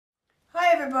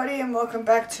everybody, and welcome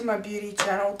back to my beauty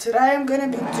channel. Today I'm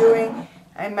going to be doing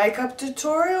a makeup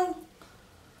tutorial.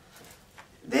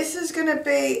 This is going to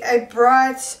be a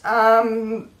bright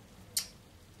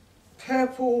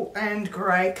purple and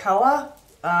grey colour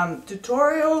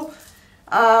tutorial.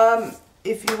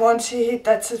 If you want to hit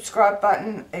that subscribe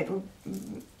button, it will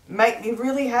make me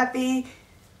really happy.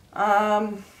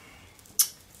 Yeah,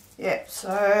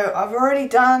 so I've already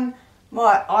done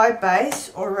my eye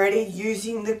base already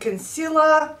using the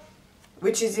concealer,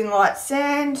 which is in Light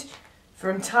Sand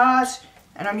from Tarte,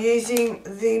 and I'm using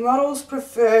the Model's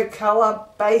Preferred Colour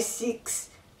Basics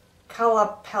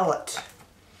Colour Palette.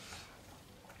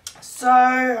 So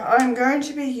I'm going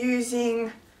to be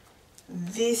using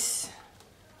this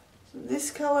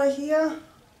colour here,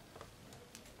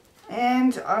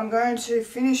 and I'm going to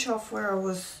finish off where I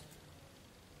was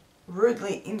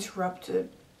rudely interrupted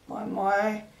by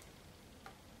my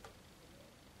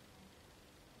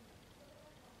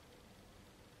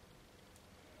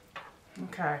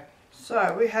okay,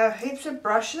 so we have heaps of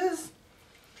brushes.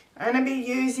 I'm going to be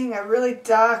using a really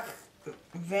dark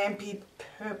vampy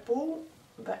purple,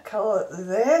 that colour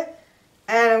there,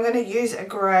 and I'm going to use a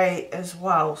grey as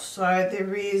well. So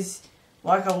there is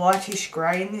like a lightish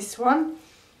grey in this one.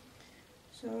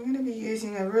 So I'm going to be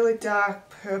using a really dark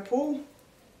purple.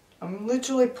 I'm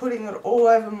literally putting it all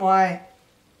over my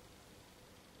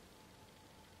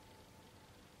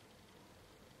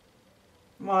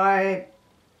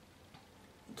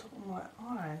top of my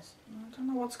eyes. I don't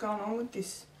know what's going on with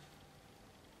this.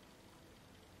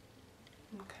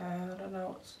 Okay, I don't know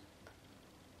what's...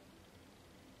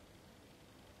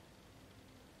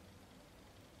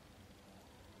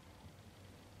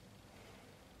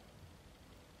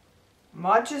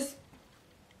 Might just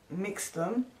mix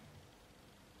them.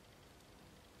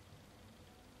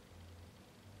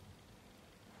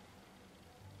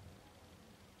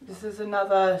 This is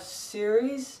another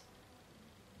series.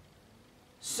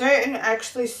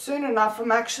 Soon enough,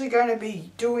 I'm actually going to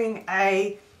be doing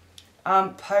a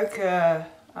poker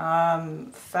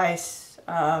face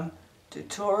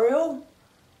tutorial.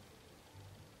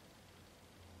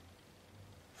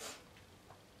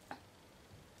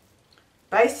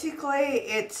 Basically,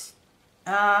 it's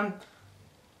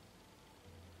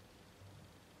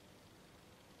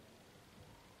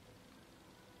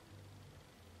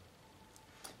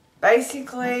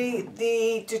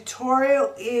the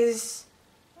tutorial is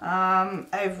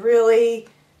a really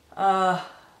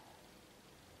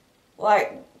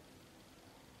like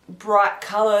bright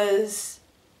colours,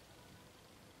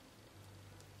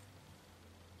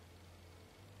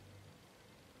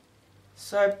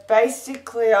 so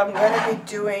basically I'm going to be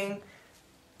doing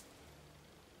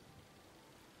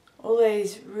all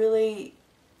these really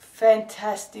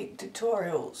fantastic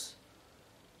tutorials.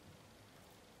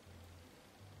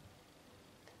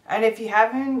 And if you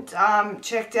haven't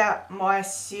checked out my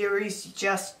series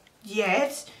just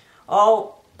yet,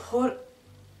 I'll put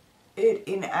it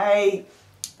in a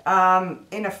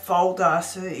folder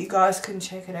so that you guys can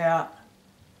check it out.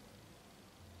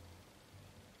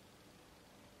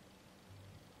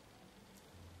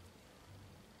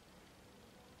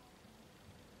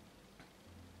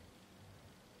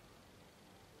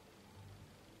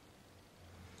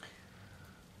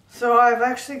 So I've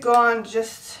actually gone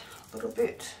just a little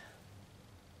bit,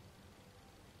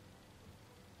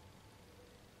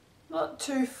 not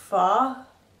too far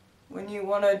when you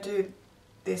want to do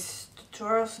this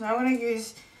tutorial. So now I'm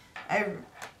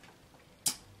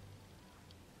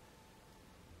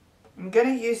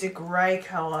going to use a grey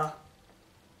colour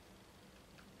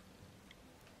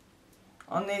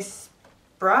on this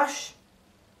brush.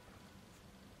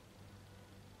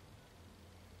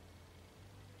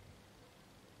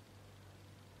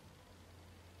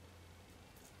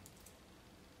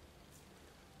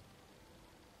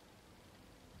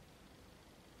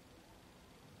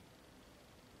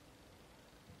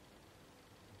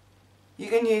 You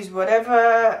can use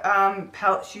whatever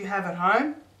palettes you have at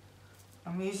home.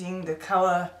 I'm using the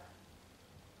colour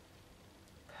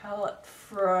palette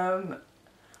from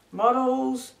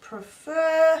Models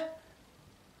Prefer.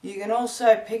 You can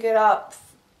also pick it up,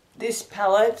 this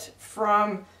palette,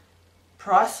 from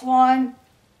Priceline.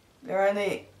 They're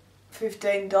only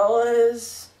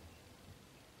 $15.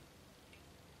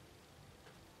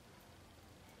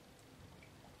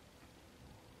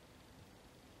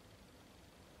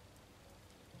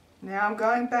 Now I'm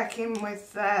going back in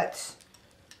with that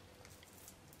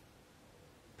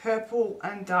purple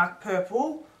and dark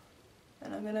purple,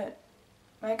 and I'm going to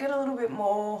make it a little bit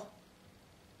more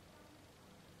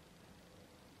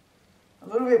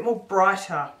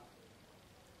brighter.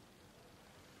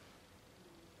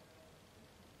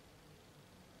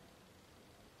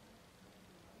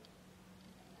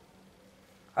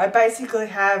 I basically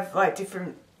have like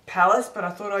different palettes, but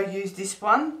I thought I'd use this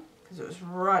one because it was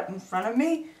right in front of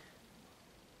me.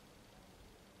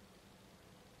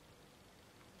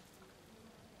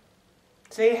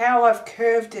 See how I've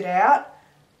curved it out?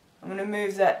 I'm going to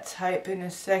move that tape in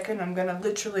a second. I'm going to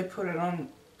literally put it on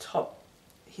top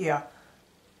here.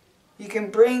 You can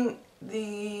bring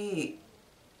the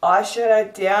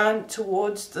eyeshadow down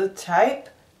towards the tape.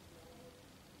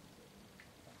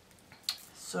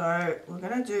 So we're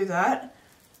going to do that.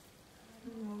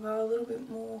 We'll go a little bit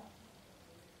more.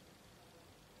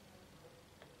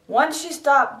 Once you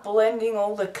start blending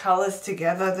all the colours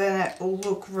together, then it will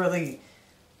look really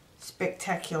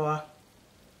spectacular.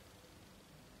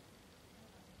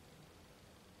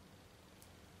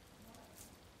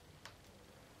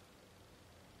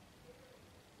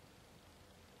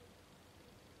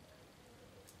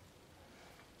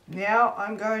 Now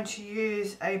I'm going to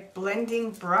use a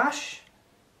blending brush.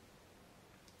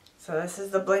 So this is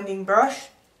the blending brush,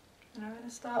 and I'm going to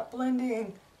start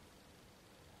blending.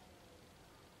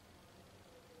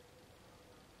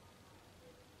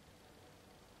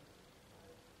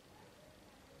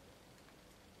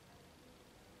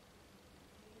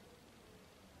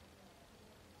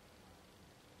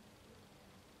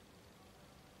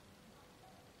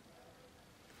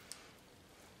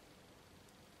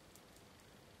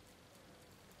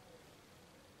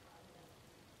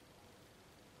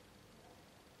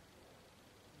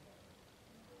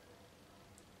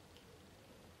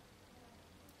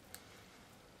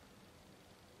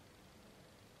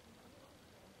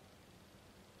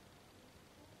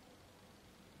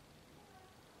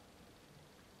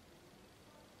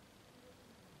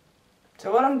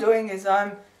 So what I'm doing is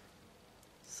I'm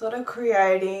sort of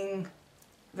creating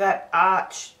that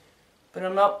arch, but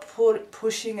I'm not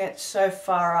pushing it so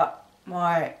far up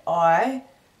my eye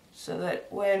so that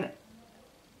when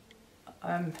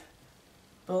I'm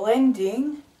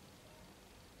blending,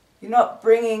 you're not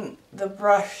bringing the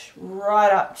brush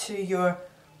right up to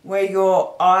where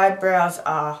your eyebrows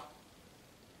are.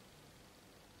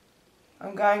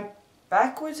 I'm going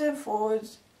backwards and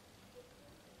forwards.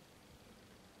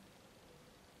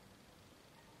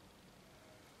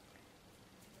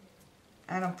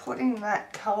 And I'm putting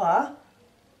that colour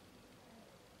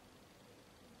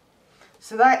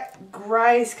so that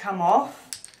grey's come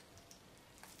off.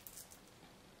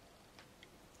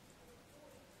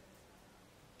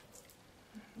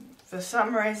 For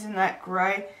some reason that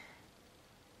grey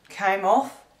came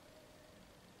off.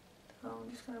 So I'm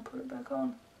just going to put it back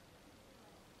on.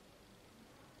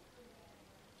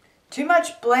 Too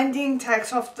much blending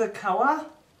takes off the colour.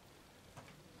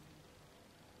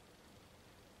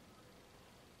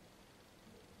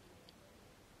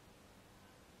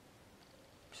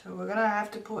 So we're going to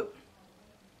have to put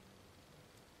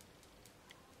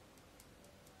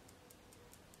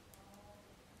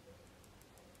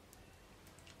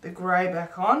the grey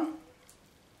back on.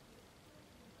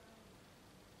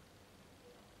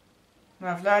 And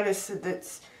I've noticed that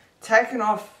it's taken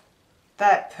off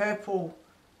that purple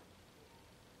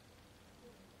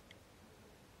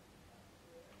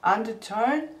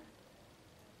undertone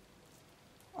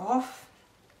off,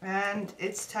 and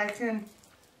it's taken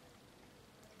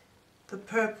the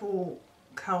purple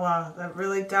colour, that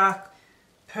really dark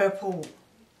purple.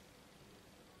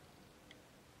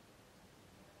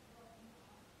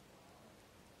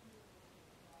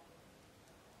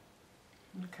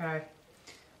 Okay,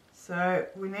 so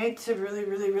we need to really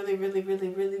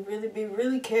be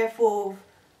really careful of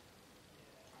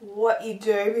what you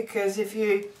do, because if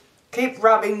you keep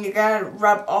rubbing, you're going to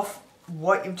rub off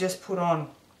what you've just put on.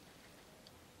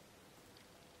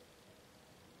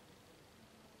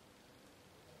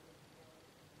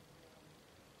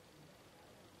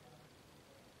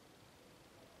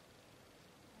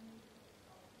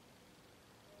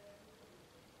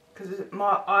 Because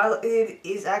my eyelid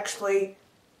is actually,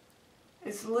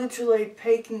 it's literally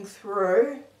peeking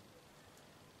through.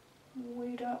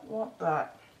 We don't want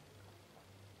that.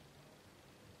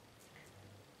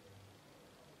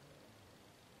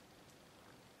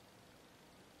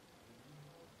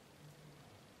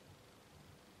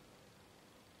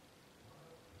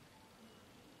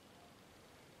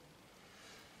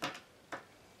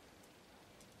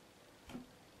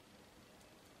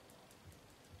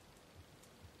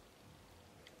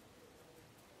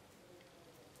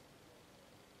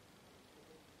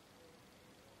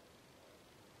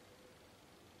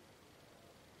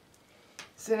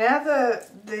 So now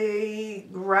the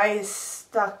grey is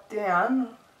stuck down,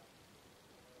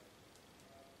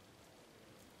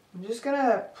 I'm just going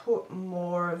to put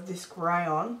more of this grey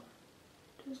on,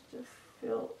 just to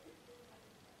fill.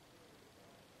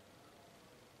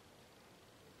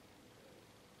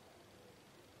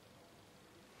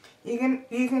 You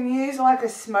can use like a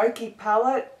smoky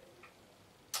palette,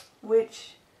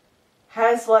 which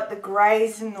has like the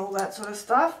greys and all that sort of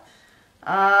stuff.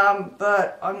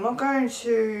 But I'm not going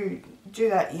to do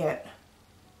that yet.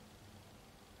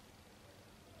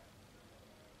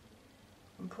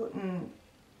 I'm putting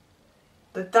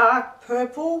the dark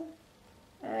purple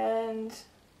and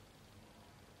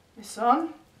this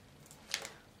on.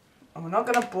 And we're not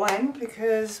going to blend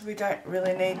because we don't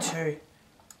really need to.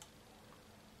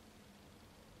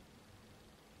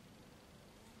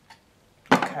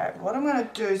 Okay, what I'm going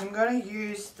to do is I'm going to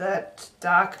use that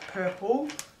dark purple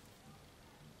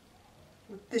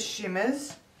with the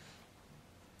shimmers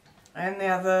and the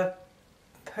other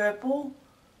purple.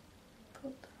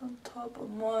 Put that on top of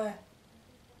my,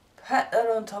 pat that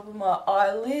on top of my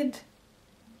eyelid,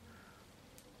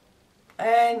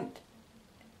 and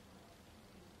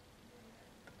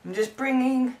I'm just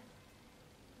bringing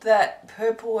that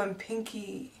purple and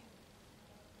pinky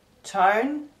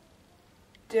tone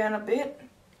down a bit.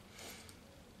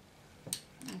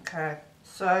 Okay,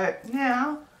 so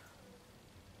now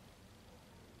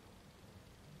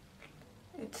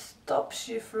it stops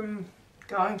you from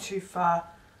going too far.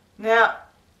 Now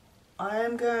I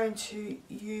am going to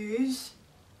use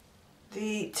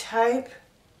the tape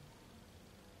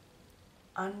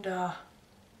under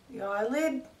the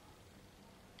eyelid,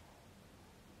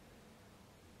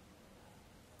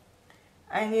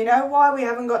 and you know why we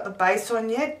haven't got the base on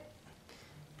yet?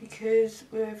 Because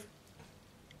we've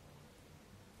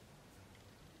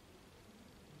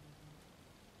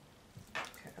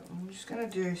I'm just going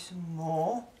to do some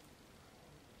more.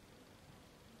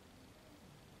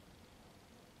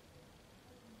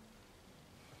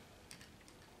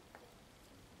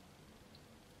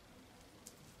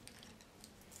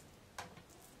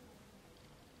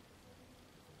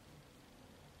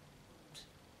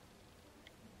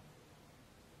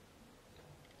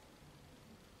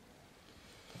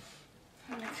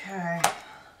 Okay.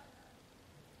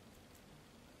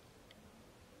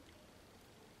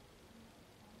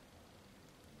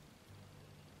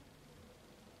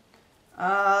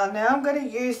 Now I'm going to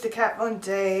use the Kat Von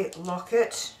D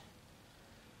Lock-It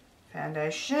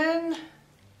foundation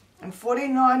and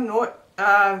 49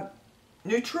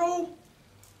 neutral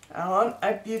on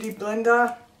a beauty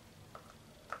blender.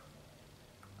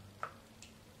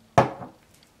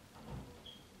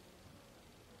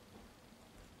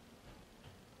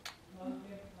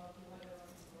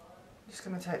 Just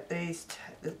going to take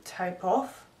the tape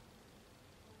off.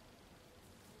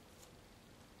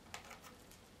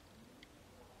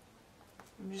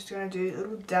 I'm just going to do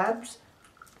little dabs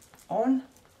on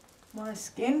my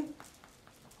skin.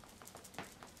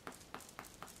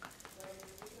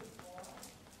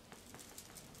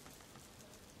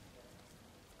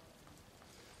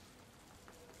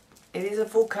 It is a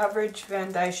full coverage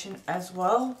foundation as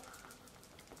well.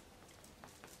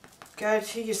 Go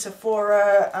to your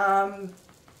Sephora,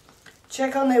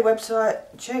 check on their website,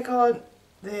 check on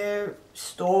their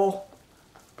store,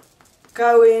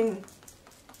 go in,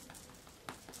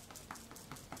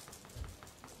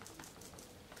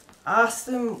 ask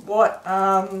them what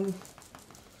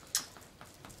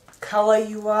colour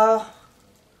you are,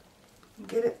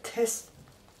 get it tested,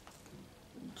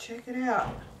 check it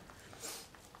out.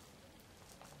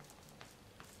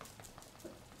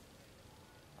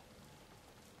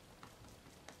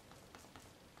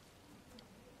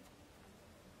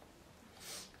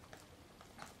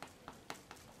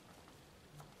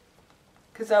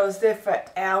 Because I was there for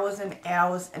hours and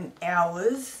hours and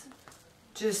hours,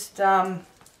 just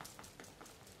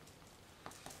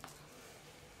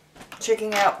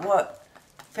checking out what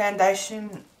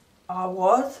foundation I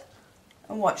was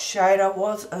and what shade I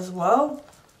was as well.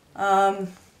 You're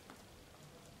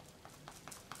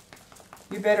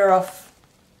better off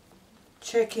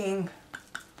checking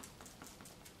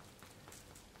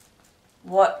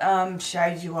what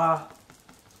shade you are,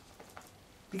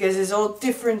 because there's all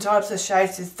different types of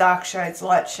shades. There's dark shades,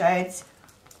 light shades.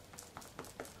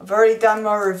 I've already done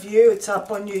my review, it's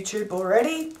up on YouTube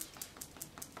already.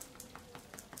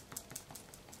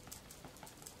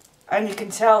 And you can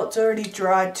tell it's already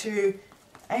dried to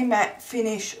a matte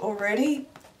finish already.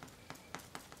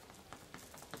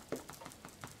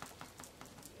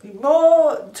 The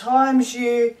more times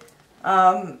you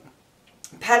pat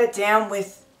it down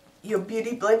with your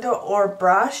beauty blender or a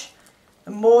brush,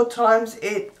 the more times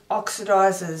it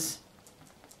oxidizes.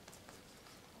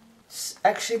 It's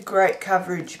actually great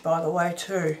coverage, by the way,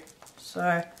 too.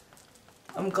 So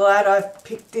I'm glad I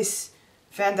picked this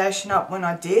foundation up when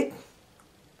I did,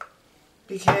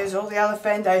 because all the other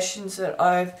foundations that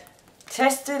I've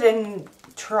tested and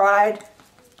tried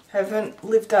haven't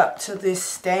lived up to the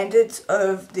standards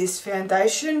of this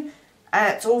foundation,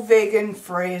 and it's all vegan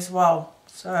free as well.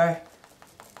 So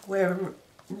we're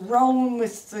rolling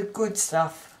with the good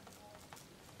stuff,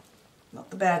 not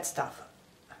the bad stuff.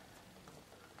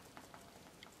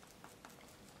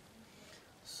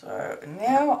 So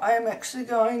now I'm actually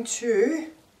going to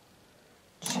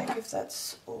check if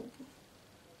that's all.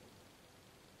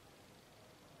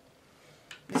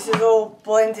 This is all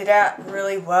blended out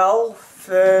really well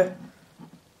for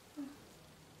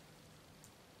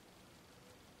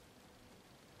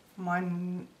my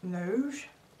nose.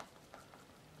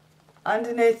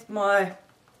 Underneath my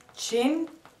chin,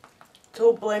 it's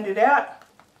all blended out.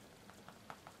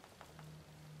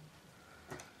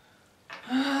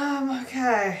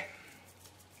 Okay.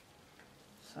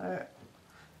 So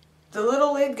the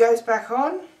little lid goes back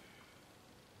on.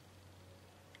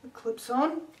 It clips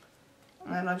on.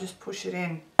 And then I just push it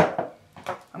in.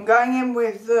 I'm going in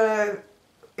with the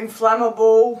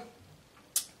inflammable,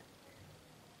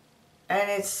 and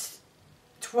it's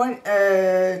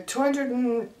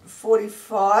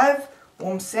 245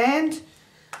 warm sand,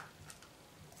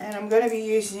 and I'm going to be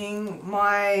using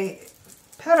my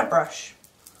powder brush.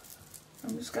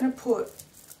 I'm just going to put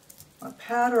my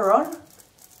powder on.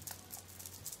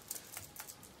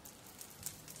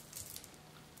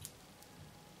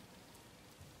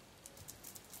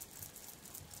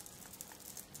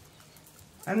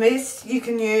 And this you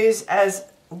can use as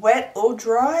wet or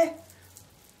dry.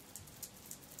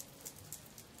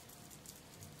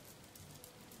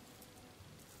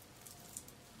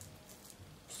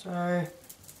 So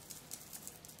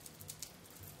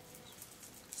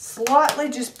slightly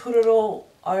just put it all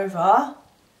over.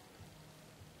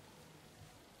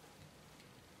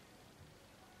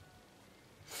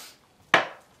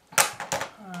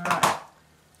 Alright.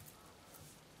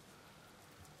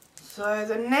 So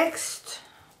the next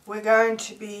we're going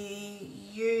to be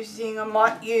using, I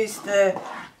might use the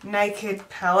Naked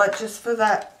palette just for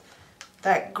that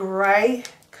grey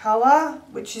colour,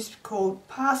 which is called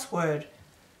Password.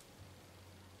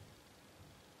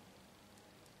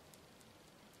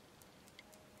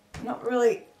 I'm not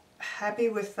really happy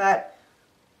with that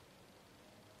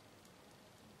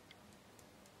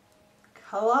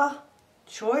colour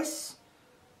choice.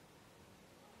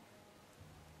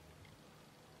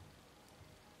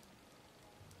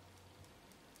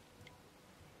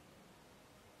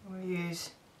 We'll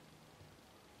use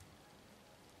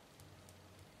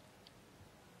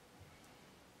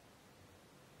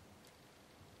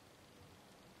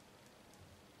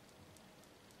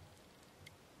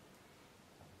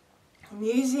I'm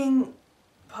using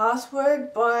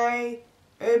Password by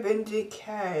Urban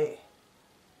Decay.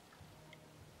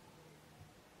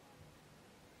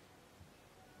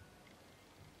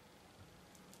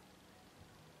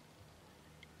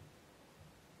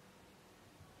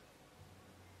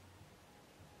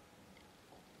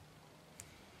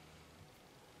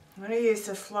 I'm going to use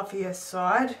the fluffier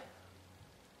side.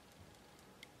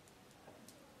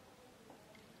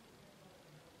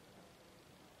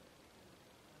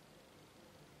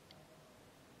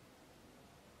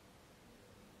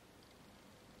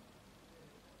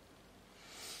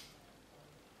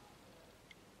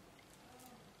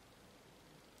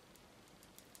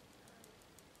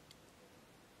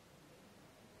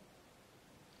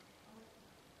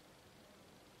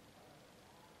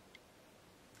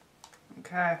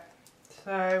 Okay,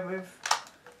 so we've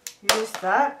used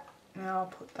that. Now I'll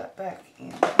put that back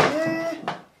in there.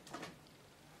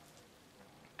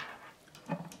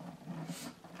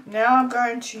 Now I'm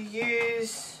going to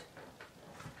use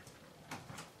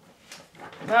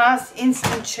NARS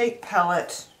Instant Cheek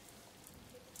Palette.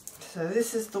 So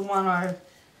this is the one I've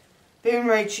been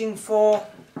reaching for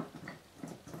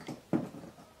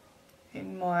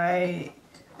in my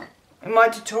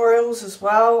tutorials as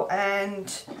well.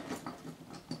 And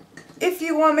if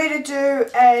you want me to do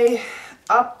a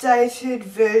updated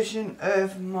version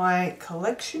of my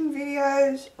collection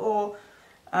videos, or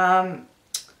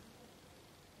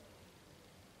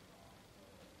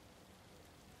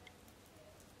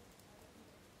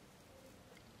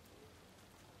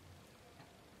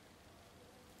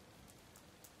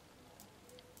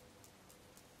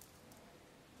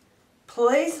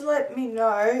please let me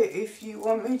know if you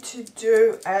want me to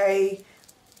do a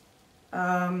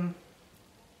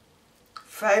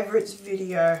favorites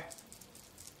video.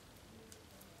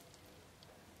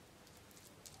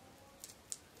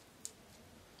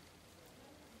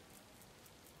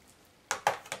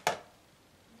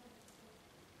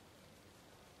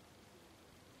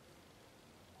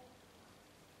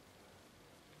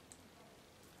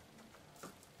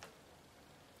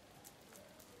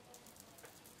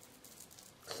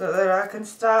 so that I can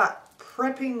start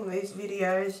prepping these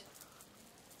videos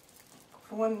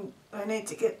for when they need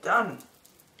to get done.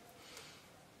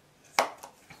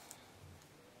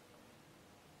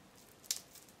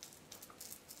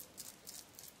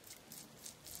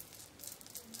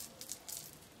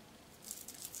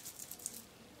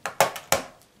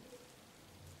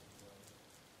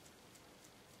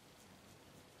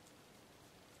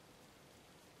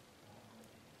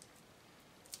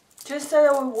 Just so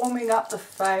that we're warming up the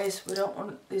face, we don't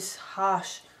want this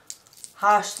harsh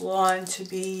line to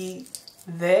be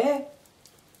there.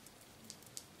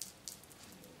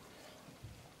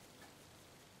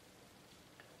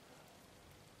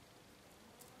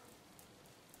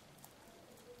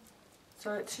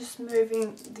 So it's just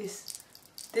moving this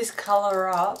colour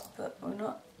up, but we're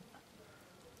not.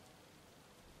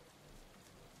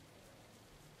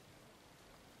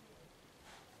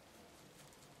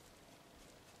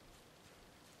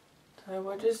 So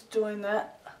we're just doing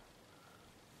that.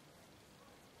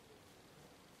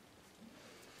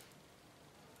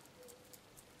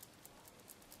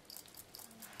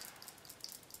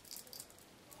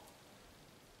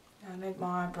 I need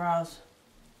my eyebrows.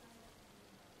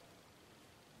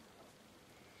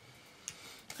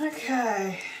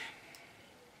 Okay.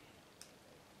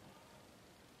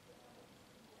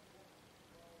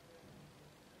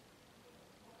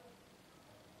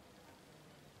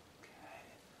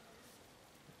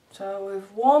 So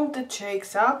we've warmed the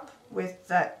cheeks up with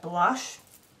that blush.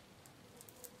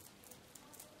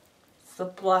 It's the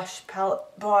blush palette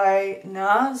by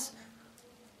NARS.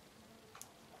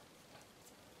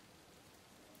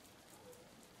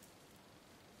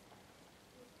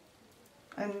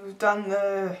 And we've done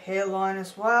the hairline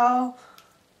as well.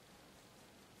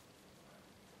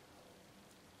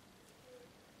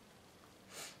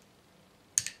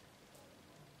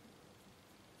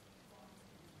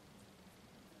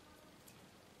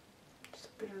 Just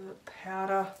a bit of the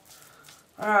powder.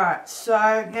 Alright,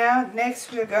 so now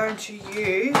next we're going to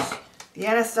use the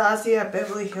Anastasia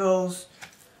Beverly Hills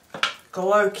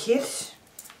Glow Kit.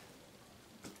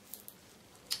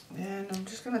 And I'm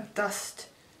just going to dust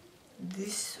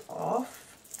this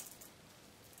off,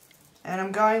 and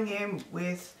I'm going in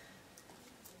with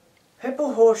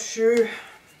Purple Horseshoe.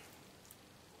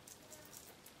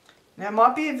 Now it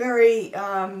might be a very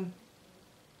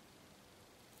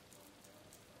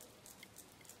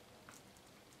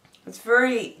it's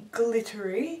very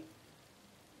glittery,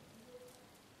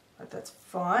 but that's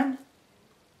fine.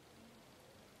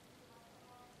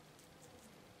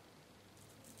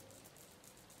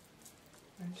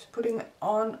 I'm just putting it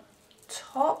on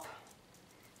top.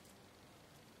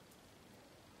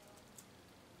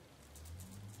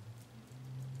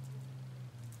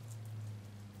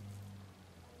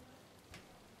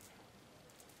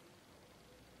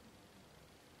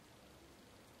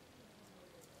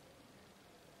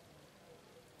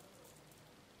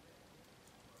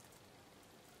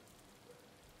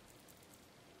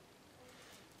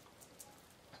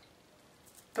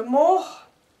 The more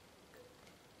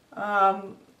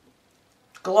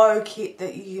glow kit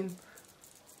that you can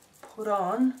put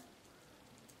on,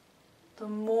 the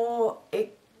more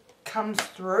it comes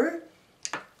through.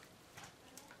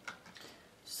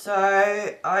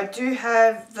 So I do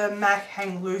have the MAC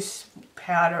Hang Loose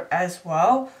powder as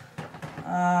well.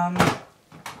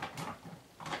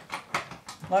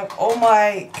 Like all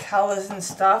my colours and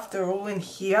stuff, they're all in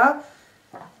here.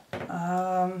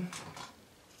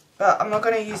 But I'm not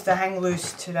going to use the Hang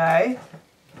Loose today,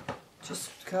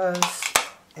 just because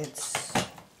it's...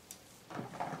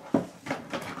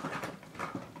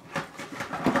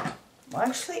 Well,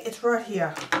 actually, it's right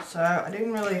here, so I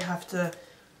didn't really have to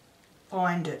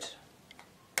find it.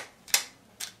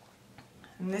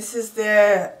 And this is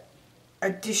their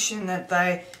edition that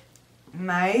they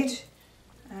made,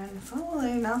 and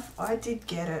funnily enough, I did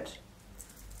get it.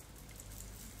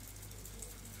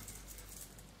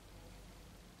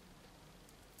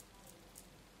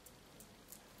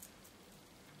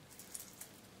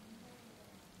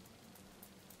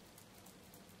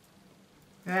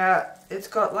 Now, it's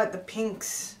got like the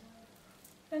pinks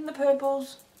and the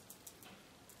purples.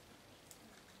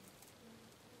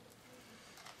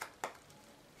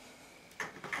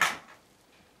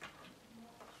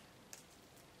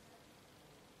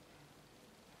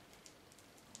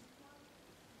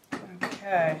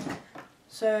 Okay,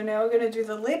 so now we're going to do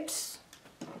the lips.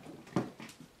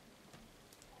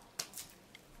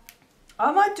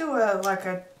 I might do like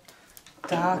a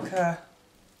darker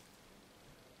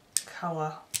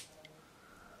colour.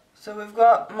 So we've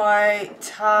got my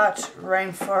Tarte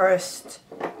Rainforest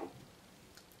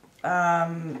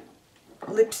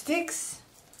lipsticks.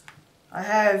 I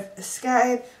have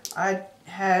Escape, I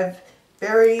have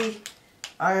Berry,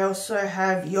 I also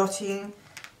have Yachting.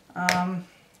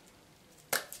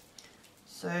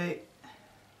 So,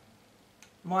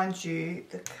 mind you,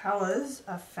 the colours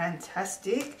are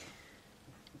fantastic.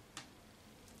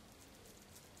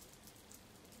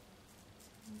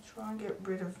 Try and get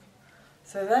rid of...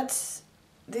 So that's...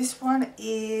 This one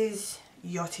is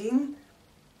Yachting.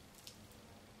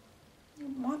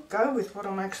 Might go with what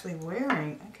I'm actually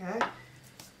wearing. Okay.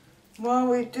 Well,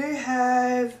 we do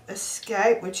have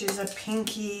Escape, which is a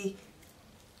pinky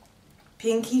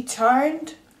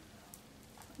toned.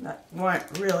 That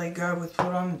won't really go with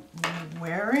what I'm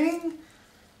wearing.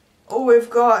 Or we've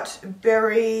got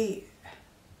Berry.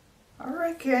 I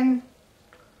reckon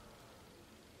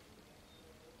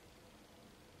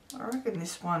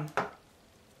this one.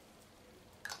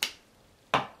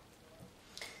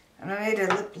 And I need a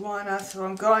lip liner, so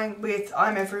I'm going with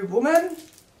I'm Every Woman.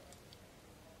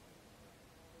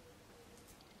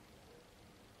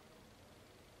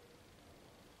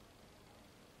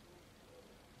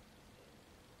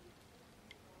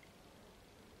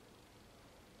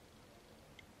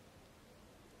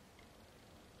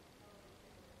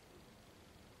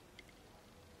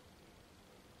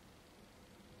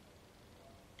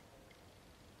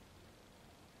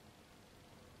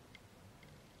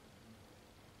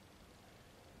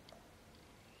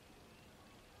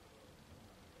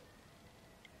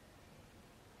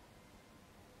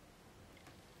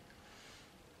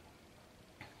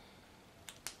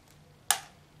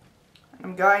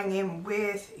 I'm going in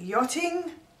with Yachting.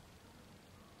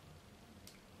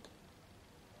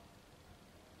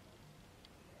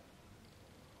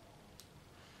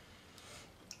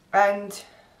 And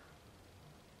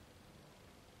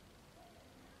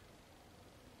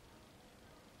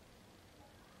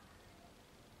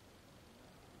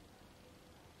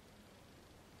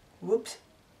whoops.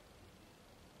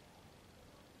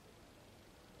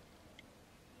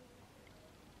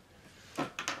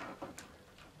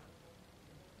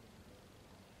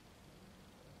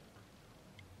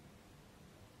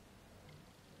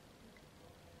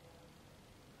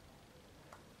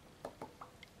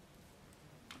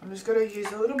 I'm just going to use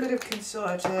a little bit of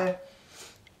concealer to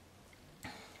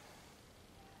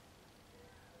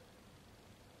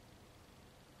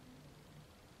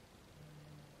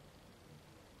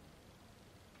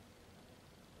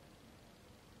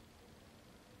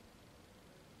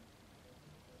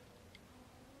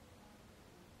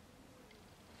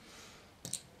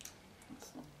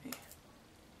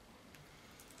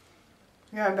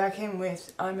go back in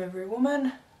with I'm Every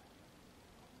Woman.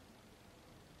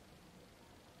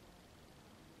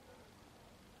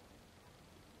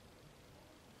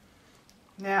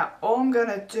 Now, all I'm going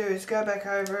to do is go back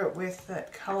over it with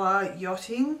that colour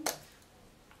Yachting.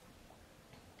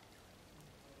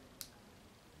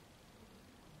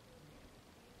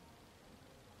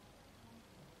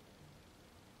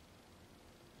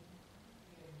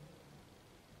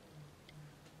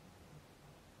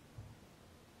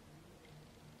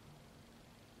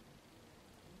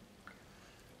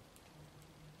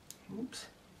 Oops.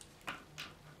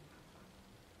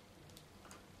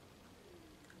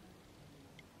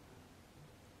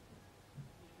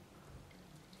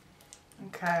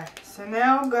 Okay, so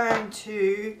now I'm going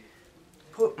to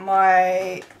put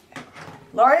my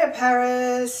L'Oreal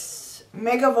Paris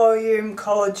Mega Volume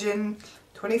Collagen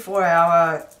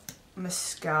 24-hour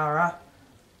mascara.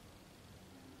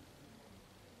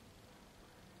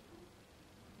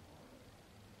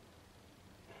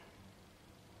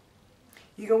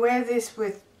 You can wear this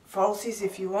with falsies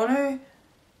if you want to,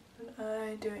 but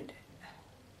I don't.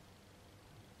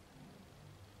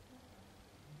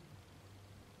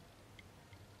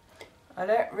 I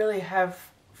don't really have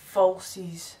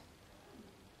falsies.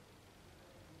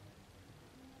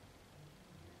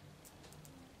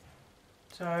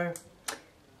 So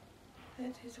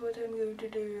that is what I'm going to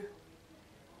do.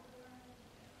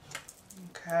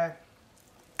 Okay.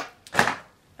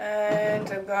 And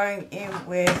I'm going in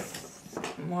with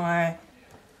my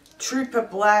Trooper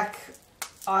Black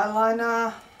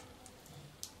eyeliner.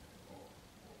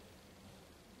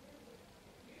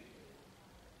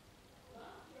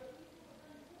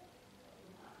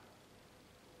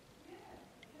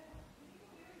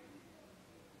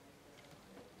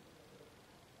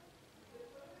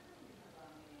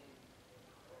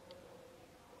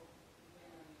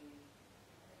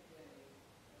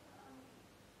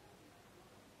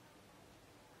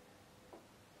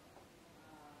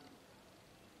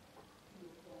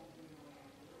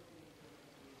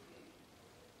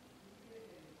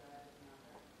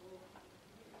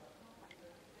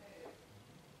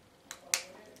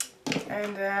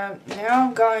 And now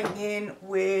I'm going in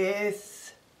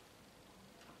with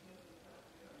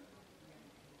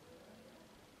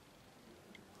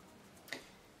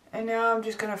now I'm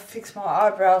just going to fix my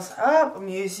eyebrows up. I'm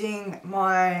using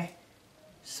my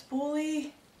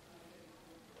spoolie.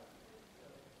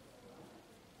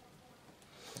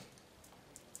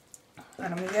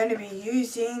 And I'm going to be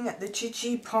using the Chi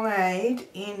Chi pomade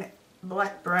in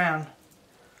black brown.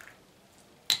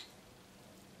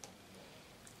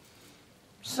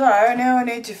 So now I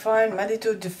need to find my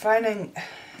little defining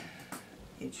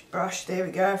edge brush. There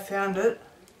we go, I found it.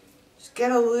 Just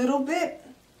get a little bit.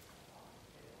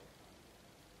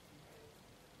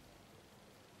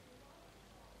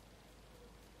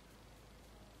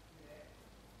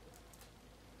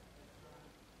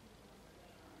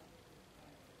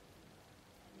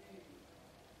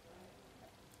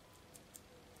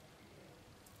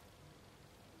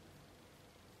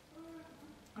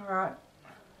 Alright.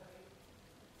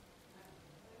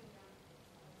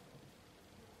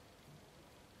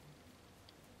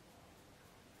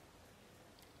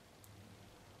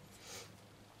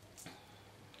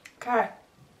 Okay.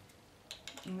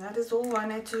 And that is all I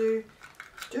need to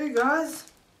do,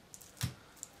 guys.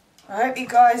 I hope you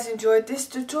guys enjoyed this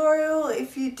tutorial.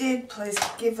 If you did, please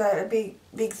give that a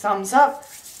big thumbs up.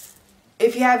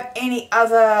 If you have any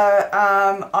other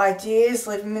ideas,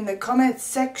 leave them in the comments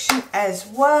section as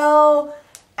well.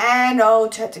 And I'll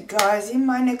chat to you guys in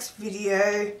my next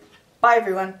video. Bye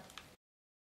everyone.